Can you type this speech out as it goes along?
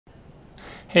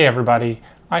Hey everybody,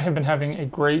 I have been having a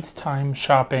great time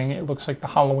shopping. It looks like the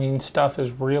Halloween stuff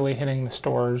is really hitting the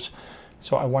stores.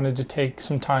 So I wanted to take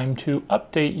some time to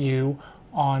update you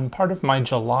on part of my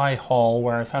July haul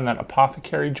where I found that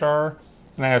apothecary jar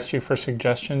and I asked you for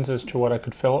suggestions as to what I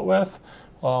could fill it with.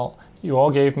 Well, you all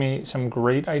gave me some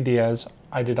great ideas.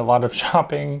 I did a lot of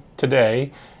shopping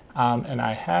today and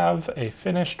I have a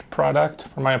finished product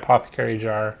for my apothecary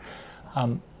jar.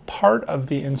 Part of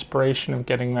the inspiration of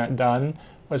getting that done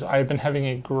was I've been having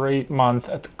a great month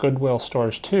at the Goodwill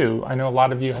stores too. I know a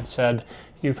lot of you have said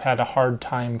you've had a hard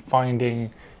time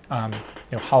finding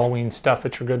Halloween stuff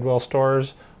at your Goodwill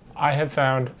stores. I have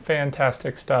found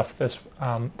fantastic stuff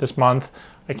this month.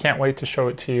 I can't wait to show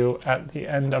it to you at the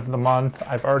end of the month.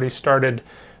 I've already started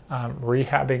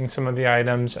rehabbing some of the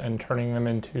items and turning them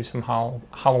into some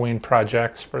Halloween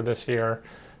projects for this year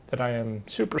that I am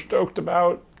super stoked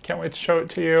about. Can't wait to show it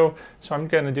to you. So I'm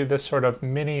going to do this sort of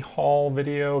mini haul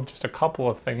video of just a couple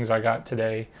of things I got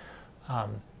today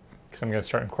because I'm going to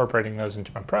start incorporating those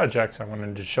into my projects. I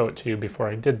wanted to show it to you before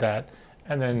I did that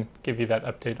and then give you that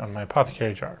update on my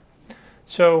apothecary jar.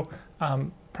 So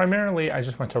primarily I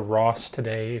just went to Ross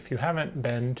today. If you haven't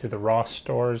been to the Ross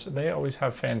stores, they always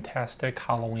have fantastic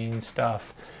Halloween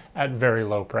stuff at very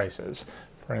low prices.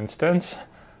 For instance,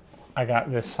 I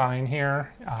got this sign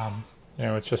here.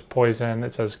 It's just poison.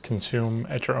 It says consume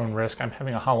at your own risk. I'm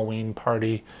having a Halloween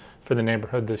party for the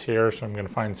neighborhood this year, so I'm going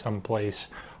to find some place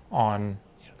on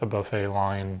the buffet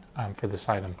line for this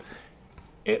item.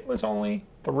 It was only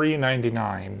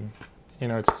 $3.99.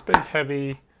 It's this big,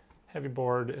 heavy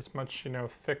board. It's much,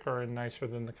 thicker and nicer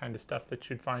than the kind of stuff that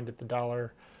you'd find at the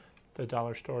dollar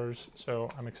stores. So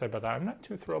I'm excited about that. I'm not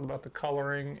too thrilled about the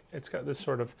coloring. It's got this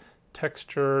sort of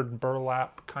textured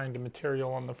burlap kind of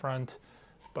material on the front,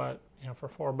 but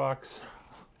for $4,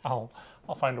 I'll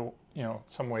find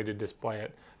some way to display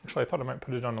it. Actually, I thought I might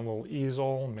put it on a little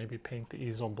easel, maybe paint the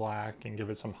easel black and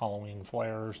give it some Halloween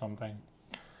flair or something.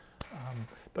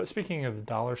 But speaking of the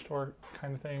dollar store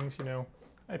kind of things,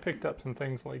 I picked up some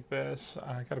things like this.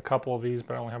 I got a couple of these,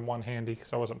 but I only have one handy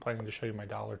because I wasn't planning to show you my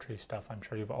Dollar Tree stuff. I'm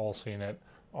sure you've all seen it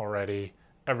already.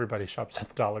 Everybody shops at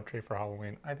the Dollar Tree for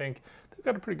Halloween. I think they've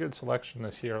got a pretty good selection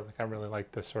this year. Like, I really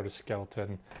like this sort of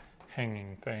skeleton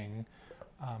hanging thing.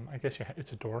 I guess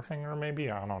it's a door hanger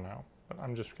maybe, I don't know. But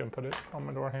I'm just gonna put it on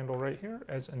my door handle right here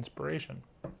as inspiration.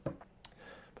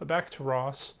 But back to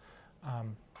Ross,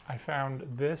 I found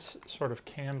this sort of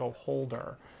candle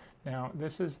holder. Now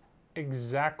this is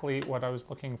exactly what I was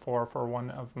looking for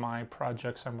one of my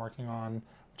projects I'm working on,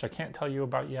 which I can't tell you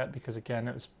about yet because again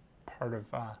it was part of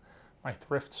my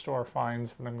thrift store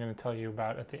finds that I'm going to tell you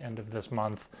about at the end of this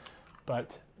month.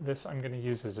 But this I'm going to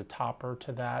use as a topper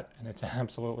to that, and it's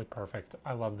absolutely perfect.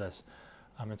 I love this.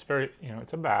 It's very,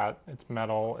 it's a bat, it's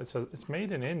metal. It says it's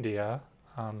made in India.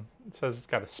 It says it's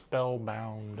got a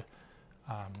spellbound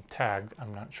tag.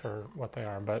 I'm not sure what they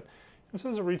are, but it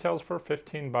says it retails for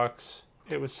 15 bucks.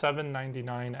 It was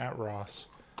 $7.99 at Ross,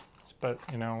 but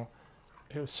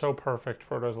it was so perfect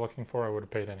for what I was looking for. I would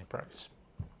have paid any price.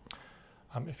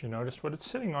 If you noticed what it's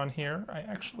sitting on here, I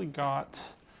actually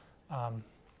got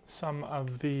some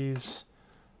of these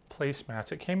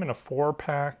placemats. It came in a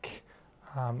 4-pack.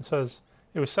 It says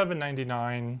it was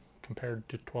 $7.99 compared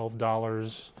to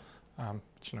 $12.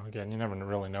 But again, you never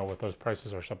really know what those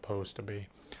prices are supposed to be.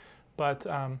 But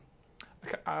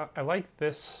I like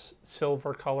this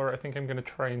silver color. I think I'm going to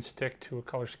try and stick to a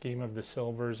color scheme of the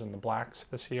silvers and the blacks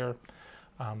this year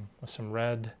with some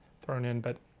red thrown in.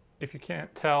 But if you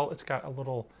can't tell, it's got a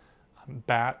little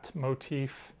bat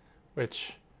motif,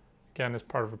 which again is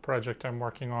part of a project I'm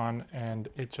working on, and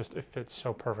it fits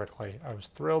so perfectly. I was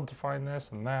thrilled to find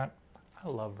this and that. I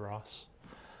love Ross.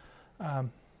 So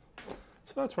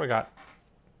that's what I got.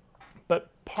 But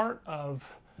part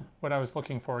of what I was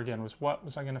looking for again was what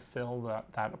was I going to fill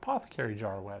that apothecary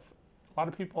jar with. A lot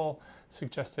of people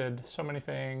suggested so many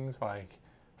things like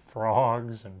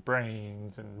frogs and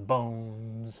brains and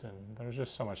bones, and there was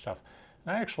just so much stuff.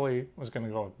 And I actually was going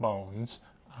to go with bones,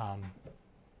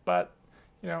 but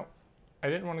I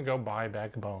didn't want to go buy a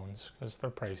bag of bones because they're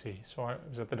pricey. So I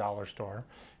was at the dollar store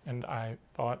and I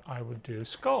thought I would do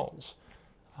skulls.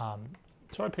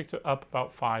 So I picked up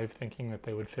about 5 thinking that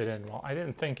they would fit in. Well, I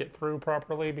didn't think it through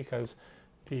properly because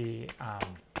the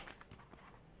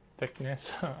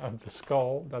thickness of the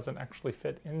skull doesn't actually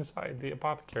fit inside the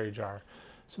apothecary jar.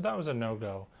 So that was a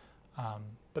no-go.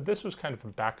 But this was kind of a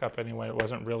backup anyway. It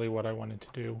wasn't really what I wanted to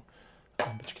do.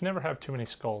 But you can never have too many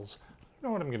skulls. I don't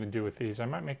know what I'm going to do with these. I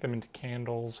might make them into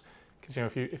candles. Because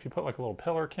if you put like a little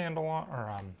pillar candle on,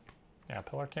 or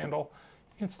pillar candle,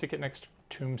 you can stick it next to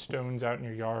tombstones out in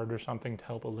your yard or something to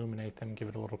help illuminate them, give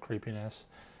it a little creepiness.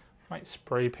 Might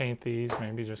spray paint these,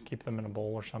 maybe just keep them in a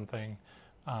bowl or something.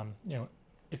 You know,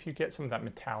 if you get some of that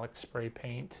metallic spray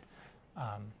paint,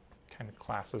 kind of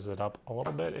classes it up a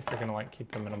little bit if you're gonna like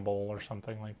keep them in a bowl or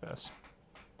something like this.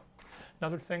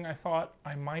 Another thing I thought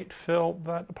I might fill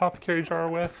that apothecary jar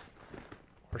with,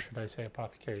 or should I say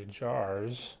apothecary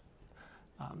jars,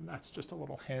 that's just a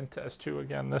little hint as to,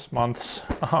 again, this month's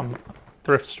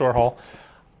thrift store haul.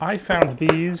 I found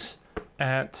these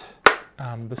at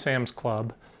the Sam's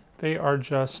Club. They are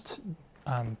just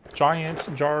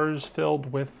giant jars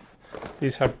filled with,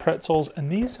 these have pretzels,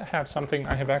 and these have something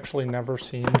I have actually never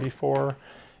seen before.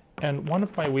 And one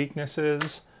of my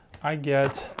weaknesses, I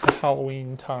get at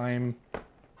Halloween time,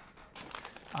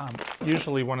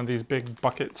 usually one of these big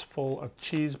buckets full of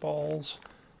cheese balls,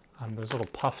 those little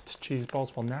puffed cheese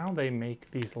balls. Well, now they make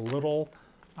these little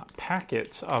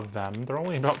packets of them. They're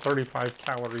only about 35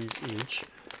 calories each,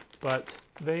 but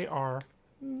they are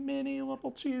mini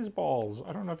little cheese balls.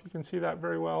 I don't know if you can see that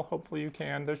very well. Hopefully you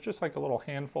can. There's just like a little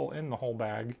handful in the whole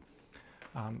bag.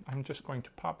 I'm just going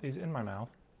to pop these in my mouth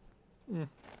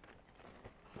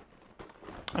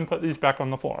and put these back on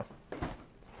the floor.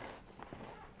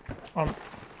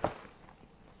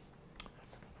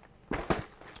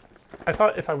 I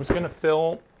thought if I was going to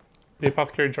fill the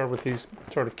apothecary jar with these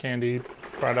sort of candy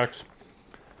products,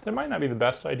 that might not be the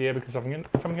best idea, because if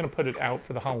I'm going to put it out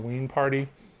for the Halloween party,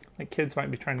 like kids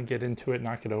might be trying to get into it,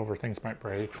 knock it over, things might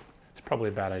break. It's probably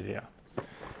a bad idea.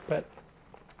 But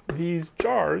these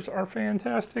jars are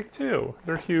fantastic too.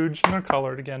 They're huge and they're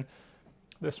colored. Again,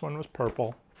 this one was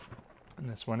purple and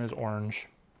this one is orange.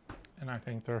 And I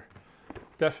think they're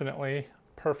definitely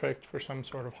perfect for some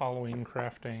sort of Halloween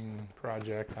crafting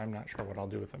project. I'm not sure what I'll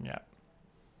do with them yet.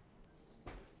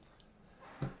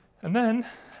 And then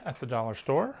at the dollar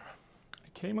store, I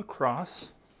came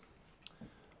across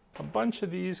a bunch of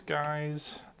these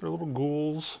guys. They're little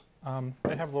ghouls.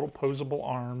 They have little posable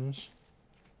arms.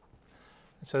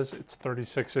 It says it's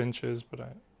 36 inches, but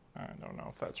I don't know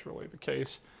if that's really the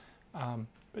case.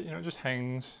 But you know, it just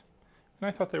hangs. And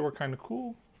I thought they were kind of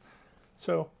cool.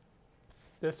 So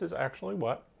this is actually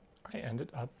what I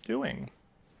ended up doing.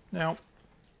 Now,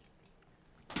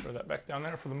 throw that back down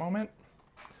there for the moment.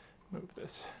 Move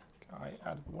this guy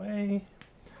out of the way.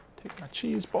 Take my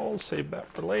cheese balls, save that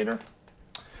for later.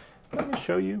 Let me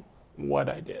show you what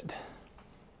I did.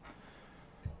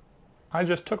 I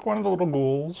just took one of the little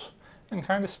ghouls and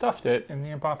kind of stuffed it in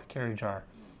the apothecary jar.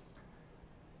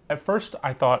 At first,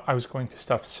 I thought I was going to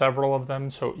stuff several of them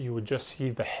so you would just see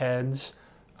the heads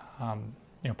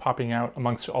you know, popping out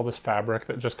amongst all this fabric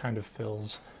that just kind of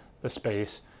fills the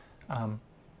space.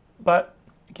 But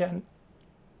again,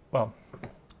 well,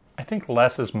 I think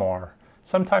less is more.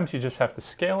 Sometimes you just have to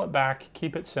scale it back,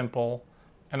 keep it simple,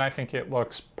 and I think it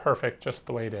looks perfect just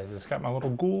the way it is. It's got my little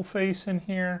ghoul face in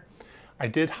here. I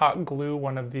did hot glue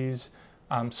one of these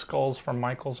skulls from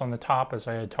Michael's on the top, as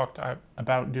I had talked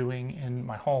about doing in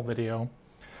my haul video.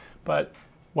 But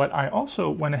what I also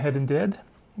went ahead and did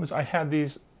was I had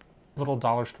these little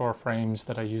dollar store frames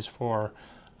that I use for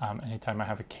anytime I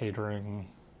have a catering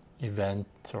event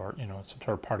or, you know, some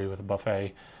sort of party with a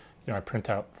buffet. You know, I print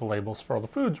out the labels for all the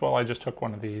foods. Well, I just took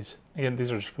one of these. Again,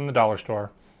 these are just from the dollar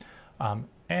store.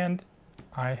 And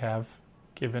I have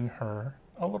given her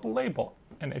a little label.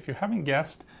 And if you haven't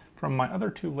guessed, from my other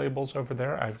two labels over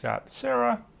there, I've got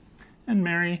Sarah and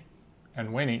Mary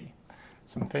and Winnie.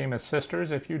 Some famous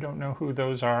sisters. If you don't know who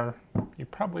those are, you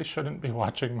probably shouldn't be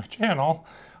watching my channel.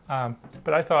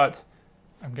 But I thought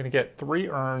I'm going to get 3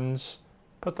 urns,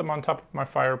 put them on top of my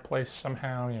fireplace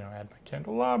somehow, you know, add my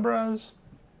candelabras.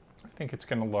 I think it's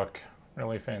going to look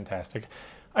really fantastic.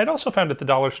 I'd also found at the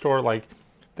dollar store, like,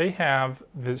 they have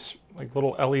this like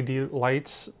little LED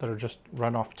lights that are just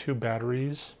run off 2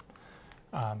 batteries.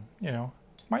 You know,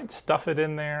 might stuff it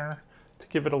in there to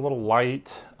give it a little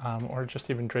light, or just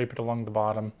even drape it along the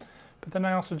bottom. But then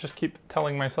I also just keep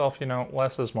telling myself, you know,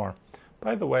 less is more.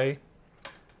 By the way,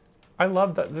 I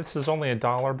love that this is only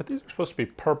 $1, but these are supposed to be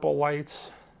purple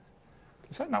lights.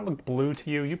 Does that not look blue to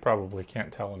you? You probably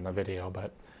can't tell in the video,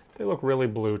 but they look really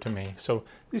blue to me. So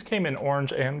these came in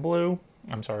orange and blue.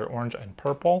 I'm sorry, orange and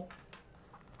purple.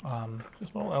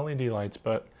 Just little LED lights,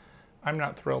 but I'm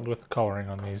not thrilled with the coloring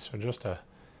on these, so just a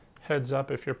heads up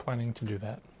if you're planning to do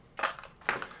that.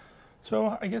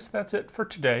 So I guess that's it for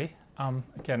today.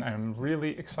 Again, I'm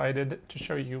really excited to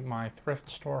show you my thrift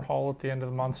store haul at the end of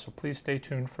the month, so please stay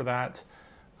tuned for that.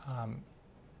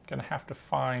 Gonna have to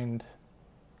find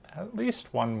at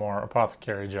least one more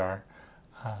apothecary jar.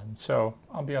 So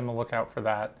I'll be on the lookout for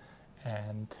that,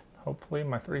 and hopefully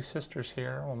my three sisters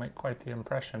here will make quite the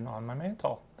impression on my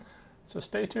mantle. So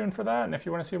stay tuned for that, and if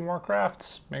you want to see more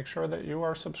crafts, make sure that you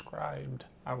are subscribed.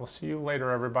 I will see you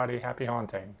later, everybody. Happy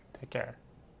haunting. Take care.